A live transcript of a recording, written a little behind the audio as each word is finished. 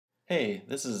Hey,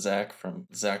 this is Zach from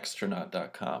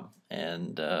zackstronaut.com,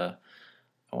 and I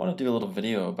want to do a little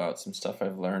video about some stuff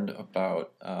I've learned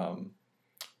about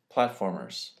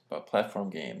platformers, about platform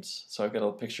games. So I've got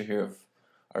a picture here of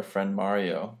our friend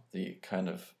Mario, the kind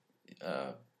of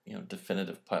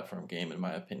definitive platform game in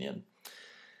my opinion.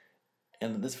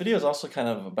 And this video is also kind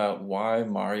of about why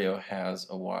Mario has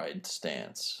a wide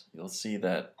stance. You'll see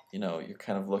that you're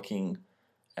kind of looking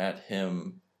at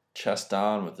him chest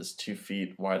down with his 2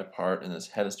 feet wide apart and his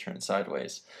head is turned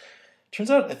sideways. Turns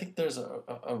out I think there's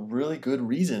a really good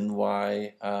reason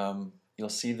why you'll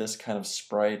see this kind of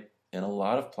sprite in a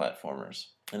lot of platformers,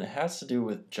 and it has to do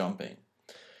with jumping.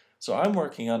 So I'm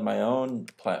working on my own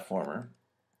platformer,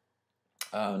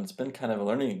 and it's been kind of a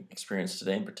learning experience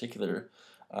today in particular.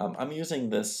 I'm using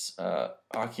this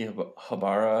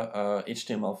Akihabara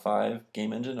HTML5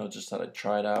 game engine. I just thought I'd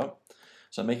try it out.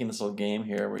 So I'm making this little game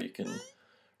here where you can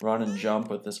run and jump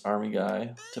with this army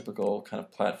guy, typical kind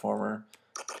of platformer,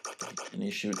 and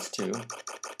he shoots too.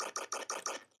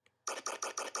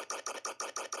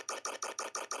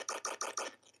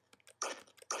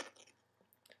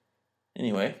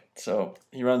 Anyway, so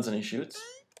he runs and he shoots,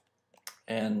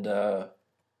 and so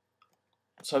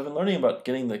I've been learning about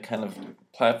getting the kind of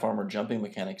platformer jumping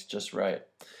mechanics just right.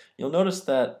 You'll notice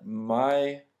that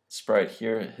my sprite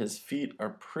here, his feet are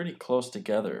pretty close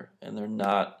together, and they're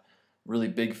not really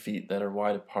big feet that are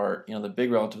wide apart. They're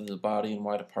big relative to the body and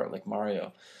wide apart like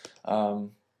Mario.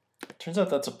 Turns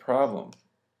out that's a problem.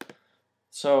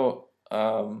 So I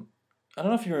don't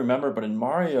know if you remember, but in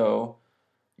Mario,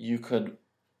 you could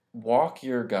walk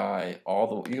your guy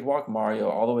you could walk Mario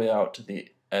all the way out to the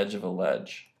edge of a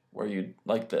ledge where you'd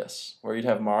like this, where you'd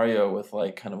have Mario with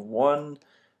like kind of one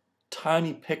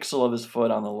tiny pixel of his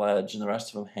foot on the ledge and the rest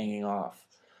of him hanging off.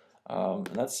 And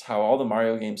that's how all the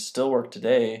Mario games still work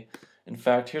today. In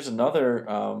fact, here's another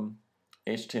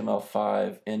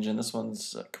HTML5 engine. This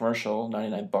one's commercial,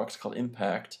 99 bucks, called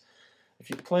Impact. If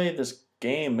you play this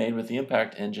game made with the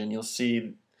Impact engine, you'll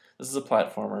see this is a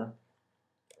platformer,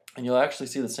 and you'll actually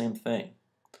see the same thing.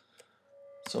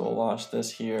 So we'll launch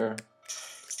this here,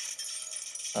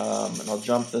 and I'll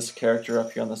jump this character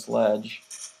up here on this ledge,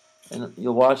 and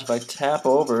you'll watch if I tap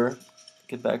over,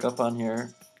 get back up on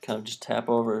here, kind of just tap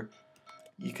over,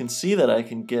 you can see that I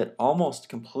can get almost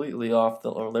completely off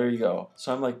there you go.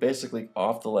 So I'm like basically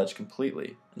off the ledge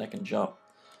completely, and I can jump.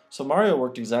 So Mario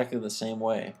worked exactly the same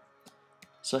way.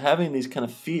 So having these kind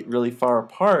of feet really far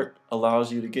apart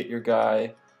allows you to get your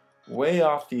guy way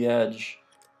off the edge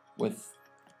with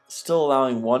still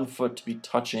allowing one foot to be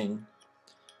touching,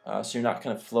 so you're not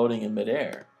kind of floating in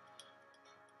midair.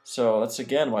 So that's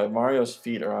again why Mario's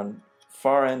feet are on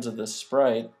far ends of this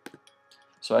sprite.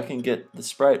 So I can get the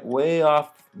sprite way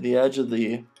off the edge of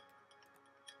the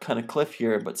kind of cliff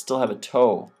here, but still have a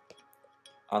toe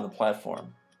on the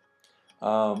platform.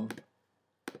 And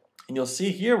you'll see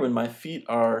here when my feet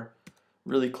are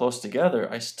really close together,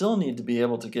 I still need to be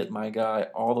able to get my guy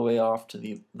all the way off to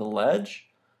the ledge,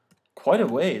 quite a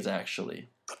ways actually.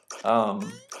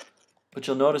 But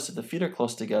you'll notice if the feet are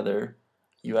close together,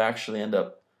 you actually end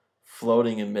up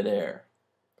floating in midair.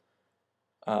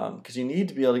 Because you need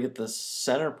to be able to get the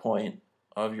center point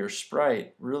of your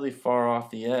sprite really far off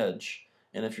the edge,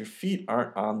 and if your feet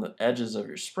aren't on the edges of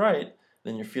your sprite,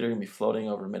 then your feet are going to be floating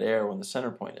over midair when the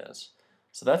center point is.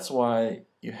 So that's why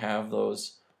you have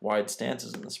those wide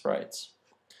stances in the sprites.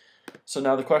 So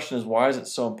now the question is, why is it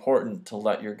so important to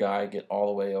let your guy get all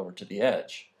the way over to the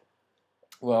edge?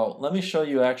 Well, let me show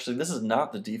you actually, this is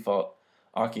not the default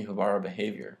Akihabara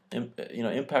behavior.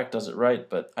 Impact does it right,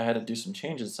 but I had to do some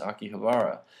changes to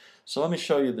Akihabara. So let me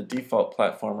show you the default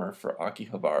platformer for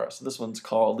Akihabara. So this one's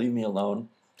called Leave Me Alone.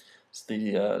 It's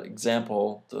the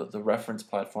example, the reference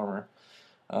platformer.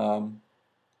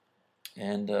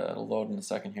 And it'll load in a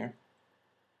second here.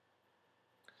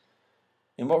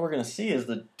 And what we're going to see is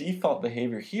the default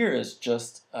behavior here is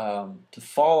just to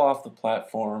fall off the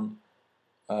platform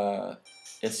as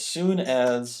soon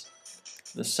as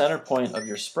the center point of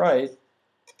your sprite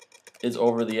is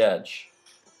over the edge.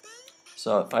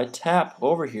 So if I tap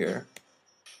over here,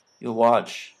 you'll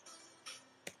watch,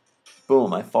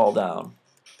 boom, I fall down.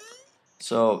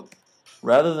 So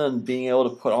rather than being able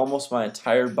to put almost my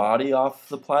entire body off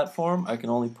the platform, I can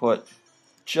only put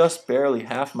just barely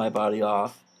half my body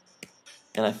off,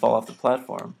 and I fall off the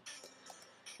platform.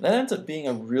 That ends up being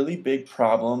a really big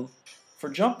problem for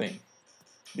jumping,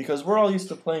 because we're all used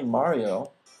to playing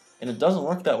Mario, and it doesn't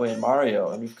work that way in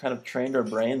Mario, and we've kind of trained our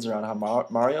brains around how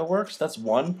Mario works. That's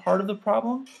one part of the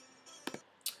problem.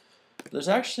 There's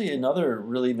actually another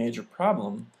really major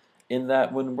problem in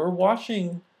that when we're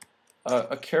watching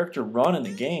a character run in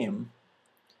a game,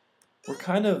 we're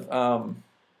kind of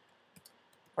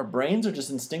our brains are just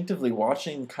instinctively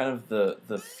watching kind of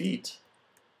the feet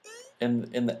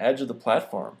in the edge of the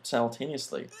platform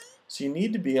simultaneously. So you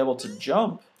need to be able to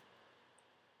jump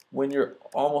when you're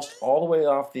almost all the way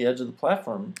off the edge of the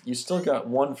platform. You still got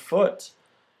one foot.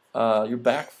 Your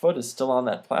back foot is still on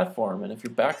that platform, and if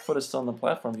your back foot is still on the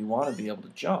platform, you want to be able to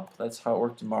jump. That's how it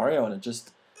worked in Mario, and it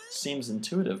just seems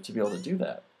intuitive to be able to do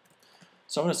that.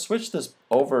 So I'm going to switch this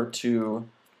over to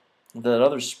that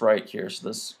other sprite here, so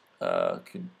this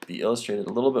could be illustrated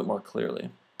a little bit more clearly.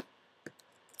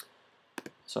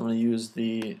 So I'm going to use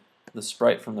the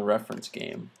sprite from the reference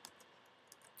game.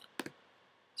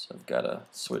 So I've got to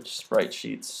switch sprite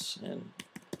sheets and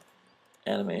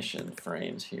animation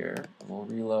frames here, and we'll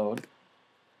reload.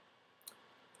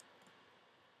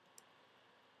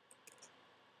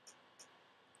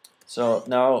 So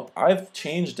now I've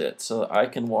changed it so I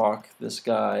can walk this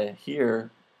guy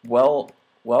here well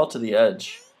to the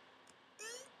edge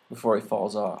before he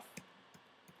falls off.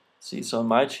 See, so in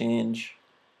my change,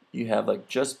 you have like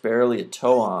just barely a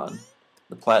toe on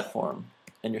the platform,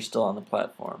 and you're still on the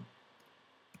platform.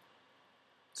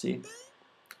 See?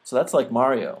 So that's like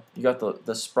Mario. You got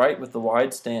the sprite with the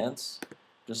wide stance,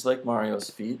 just like Mario's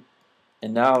feet.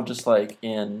 And now, just like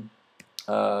in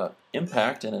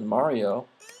Impact and in Mario,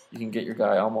 you can get your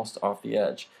guy almost off the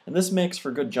edge. And this makes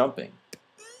for good jumping,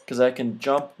 because I can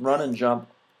jump, run and jump,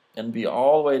 and be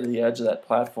all the way to the edge of that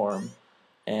platform,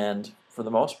 and for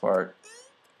the most part,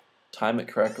 time it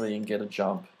correctly and get a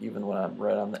jump even when I'm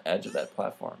right on the edge of that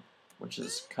platform, which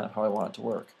is kind of how I want it to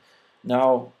work.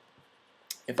 Now,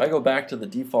 if I go back to the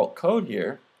default code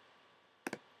here,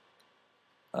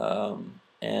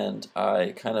 and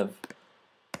I kind of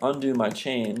undo my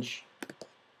change,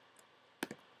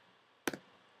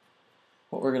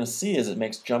 what we're going to see is it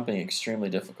makes jumping extremely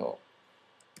difficult.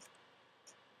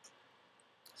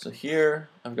 So here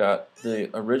I've got the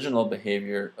original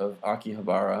behavior of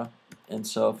Akihabara, and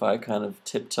so if I kind of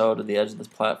tiptoe to the edge of this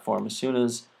platform, as soon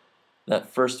as that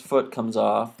first foot comes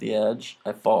off the edge,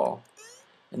 I fall.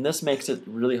 And this makes it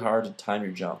really hard to time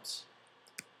your jumps.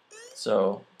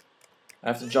 So I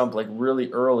have to jump like really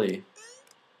early,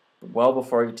 well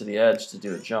before I get to the edge to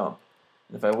do a jump.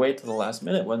 And if I wait till the last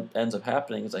minute, what ends up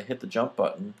happening is I hit the jump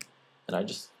button and I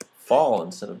just fall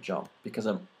instead of jump, because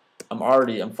I'm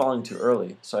falling too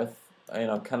early. So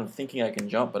I'm kind of thinking I can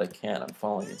jump, but I can't. I'm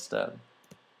falling instead.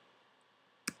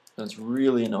 And it's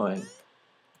really annoying.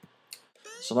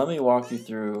 So let me walk you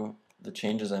through the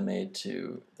changes I made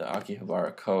to the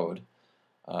Akihabara code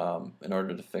in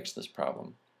order to fix this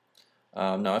problem.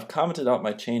 Now I've commented out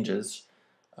my changes,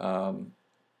 and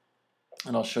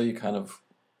I'll show you kind of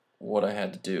what I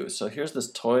had to do. So here's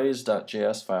this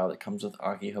toys.js file that comes with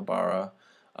Akihabara,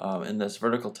 and this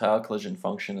vertical tile collision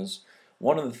function is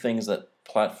one of the things that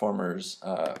platformers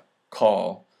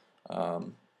call.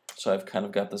 So I've kind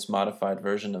of got this modified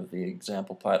version of the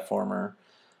example platformer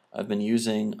I've been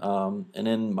using, and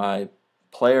in my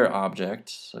player object,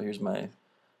 so here's my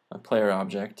player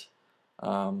object,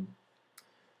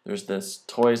 there's this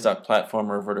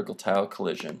toys.platformer vertical tile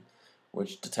collision,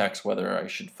 which detects whether I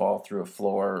should fall through a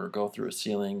floor or go through a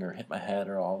ceiling or hit my head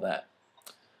or all that.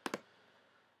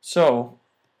 So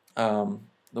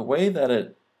the way that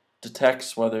it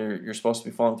detects whether you're supposed to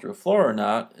be falling through a floor or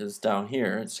not is down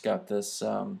here. It's got this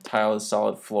tile is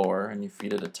solid floor, and you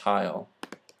feed it a tile.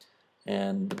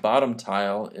 And the bottom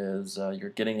tile is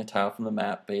you're getting a tile from the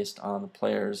map based on the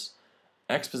player's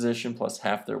x position plus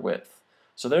half their width.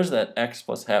 So there's that x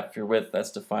plus half your width.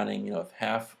 That's defining, if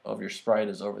half of your sprite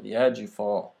is over the edge, you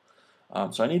fall.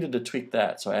 So I needed to tweak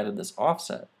that, so I added this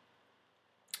offset.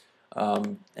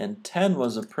 And 10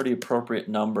 was a pretty appropriate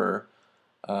number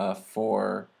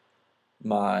for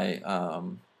my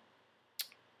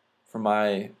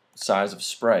size of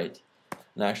sprite.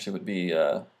 And actually would be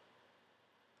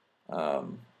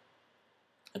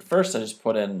at first I just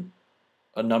put in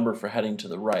a number for heading to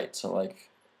the right. So like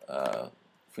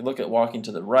if we look at walking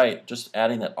to the right, just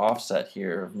adding that offset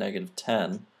here of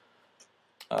 -10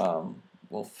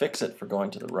 will fix it for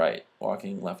going to the right,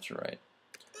 walking left to right.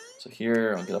 So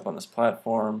here I'll get up on this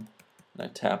platform and I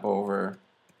tap over,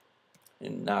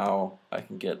 and now I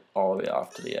can get all the way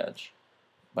off to the edge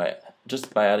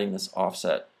just by adding this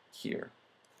offset here.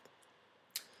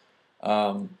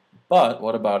 But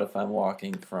what about if I'm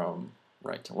walking from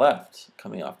right to left,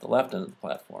 coming off the left end of the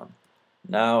platform?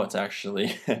 Now it's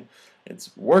actually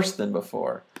it's worse than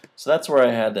before. So that's where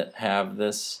I had to have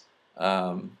this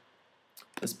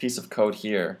this piece of code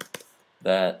here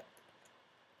that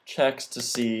checks to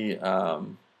see, well,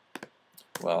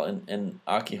 in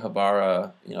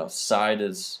Akihabara, side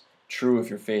is true if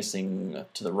you're facing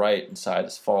to the right and side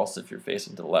is false if you're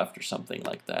facing to the left or something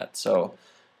like that. So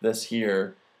this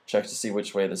here checks to see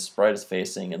which way the sprite is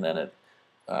facing, and then it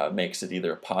makes it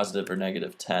either a positive or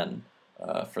negative 10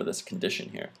 for this condition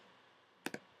here.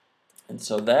 And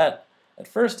so that, at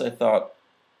first I thought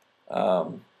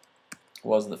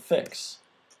was the fix.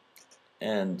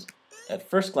 And at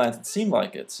first glance it seemed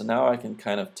like it. So now I can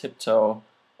kind of tiptoe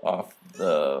off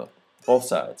both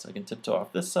sides. I can tiptoe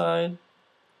off this side,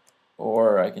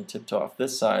 or I can tiptoe off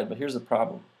this side, but here's the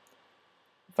problem.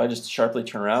 If I just sharply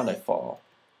turn around, I fall.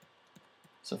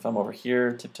 So if I'm over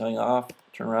here, tiptoeing off,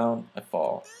 turn around, I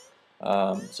fall.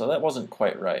 So that wasn't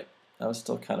quite right. That was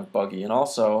still kind of buggy. And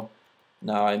also,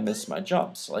 now I miss my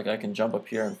jumps. Like I can jump up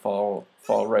here and fall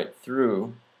right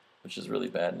through, which is really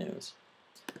bad news.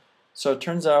 So it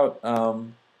turns out I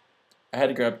had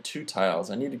to grab two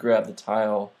tiles. I need to grab the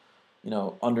tile,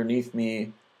 underneath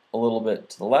me a little bit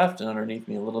to the left and underneath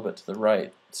me a little bit to the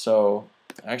right. So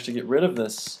I actually get rid of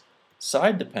this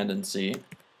side dependency,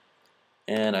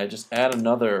 and I just add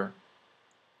another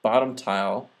bottom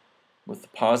tile with the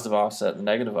positive offset and the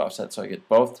negative offset, so I get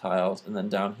both tiles, and then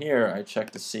down here I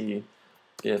check to see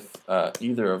if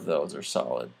either of those are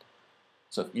solid.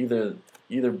 So if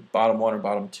either bottom one or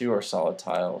bottom two are solid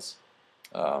tiles,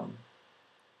 then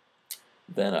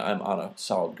I'm on a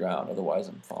solid ground, otherwise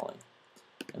I'm falling.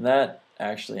 And that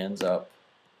actually ends up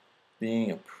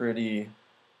being a pretty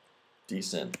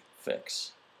decent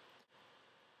fix.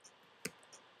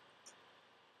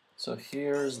 So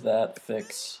here's that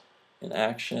fix in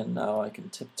action. Now I can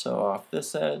tiptoe off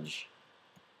this edge,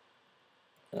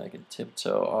 and I can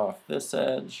tiptoe off this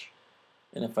edge,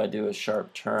 and if I do a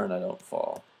sharp turn I don't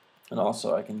fall. And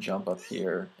also I can jump up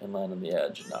here and land on the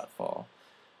edge and not fall.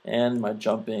 And my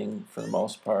jumping, for the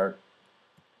most part,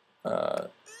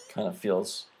 kind of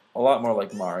feels a lot more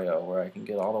like Mario, where I can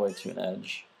get all the way to an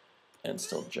edge and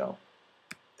still jump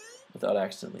without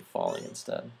accidentally falling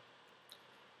instead.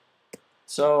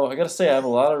 So I gotta say, I have a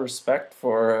lot of respect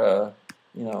for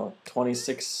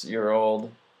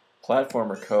 26-year-old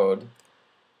platformer code.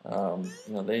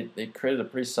 They created a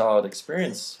pretty solid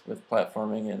experience with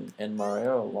platforming in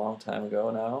Mario a long time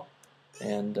ago now,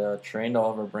 and trained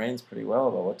all of our brains pretty well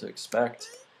about what to expect.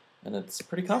 And it's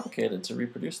pretty complicated to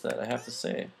reproduce that, I have to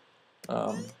say.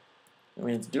 I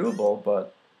mean, it's doable,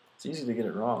 but it's easy to get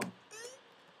it wrong.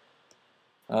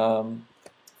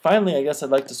 Finally, I guess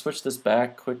I'd like to switch this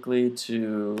back quickly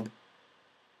to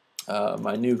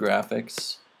my new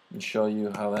graphics and show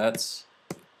you how that's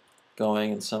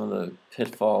going and some of the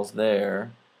pitfalls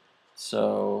there.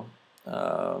 So,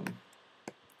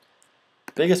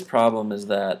 biggest problem is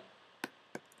that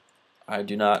I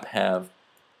do not have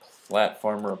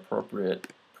platformer appropriate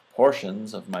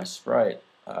proportions of my sprite.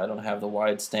 I don't have the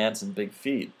wide stance and big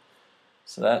feet.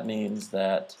 So that means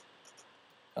that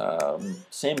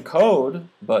same code,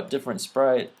 but different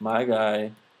sprite, my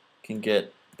guy can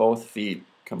get both feet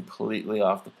completely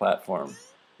off the platform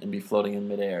and be floating in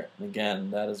midair. And again,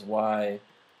 that is why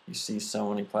you see so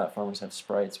many platformers have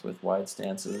sprites with wide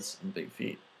stances and big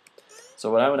feet.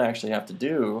 So what I would actually have to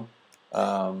do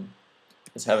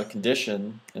is have a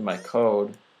condition in my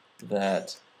code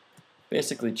that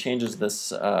basically changes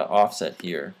this offset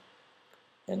here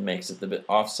and makes it the bit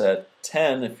offset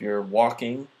 10 if you're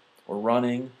walking or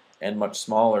running, and much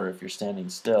smaller if you're standing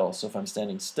still. So if I'm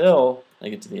standing still and I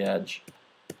get to the edge,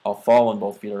 I'll fall when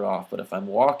both feet are off. But if I'm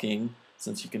walking,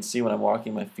 since you can see when I'm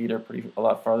walking my feet are a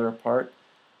lot farther apart,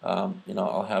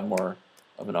 I'll have more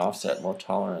of an offset, more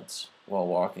tolerance while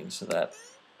walking, so that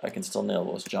I can still nail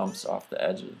those jumps off the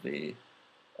edge of the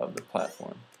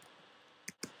platform.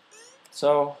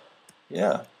 So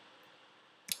yeah,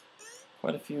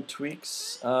 quite a few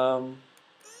tweaks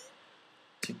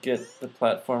to get the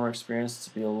platformer experience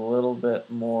to be a little bit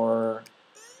more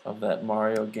of that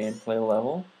Mario gameplay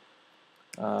level.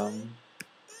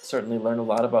 Certainly learned a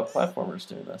lot about platformers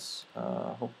doing this.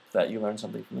 Hope that you learned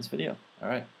something from this video. All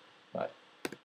right.